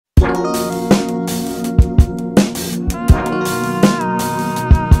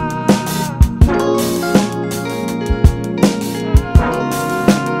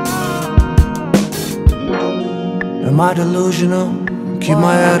I delusional? Keep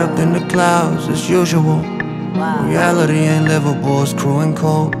my head up in the clouds as usual. Reality ain't livable, it's cruel and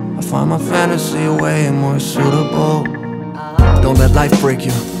cold. I find my fantasy way more suitable. Don't let life break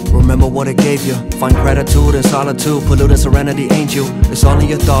you, remember what it gave you. Find gratitude in solitude, polluted serenity ain't you. It's only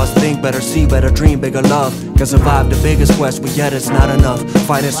your thoughts, think better, see better, dream bigger, love. Can survive the biggest quest, but yet it's not enough.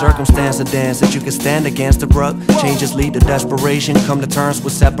 Fighting circumstance to dance that you can stand against abrupt. Changes lead to desperation, come to terms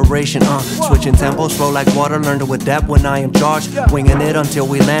with separation. Switching tempo, slow like water, learn to adapt when I am charged. Winging it until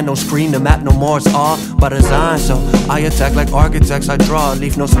we land on screen, the map no more, it's all by design. So I attack like architects, I draw,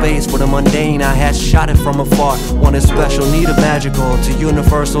 leave no space for the mundane. I had shot it from afar, wanted special, needed magical. To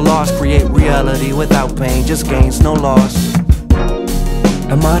universal laws, create reality without pain, just gains, no loss.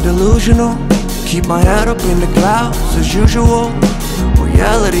 Am I delusional? Keep my head up in the clouds as usual.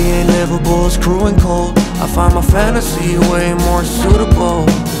 Reality ain't livable, it's cruel and cold. I find my fantasy way more suitable.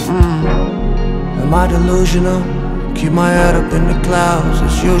 Am I delusional? Keep my head up in the clouds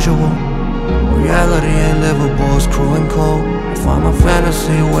as usual. Reality ain't livable, it's cruel and cold. I find my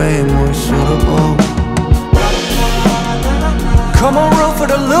fantasy way more suitable. Come on, room for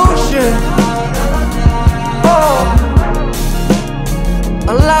delusion. Oh,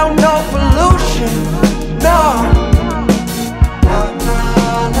 allow no pollution. No.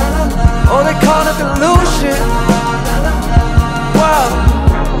 Oh, they call it delusion. Wow.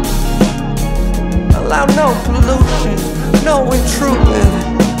 Allow no pollution. No intrusion.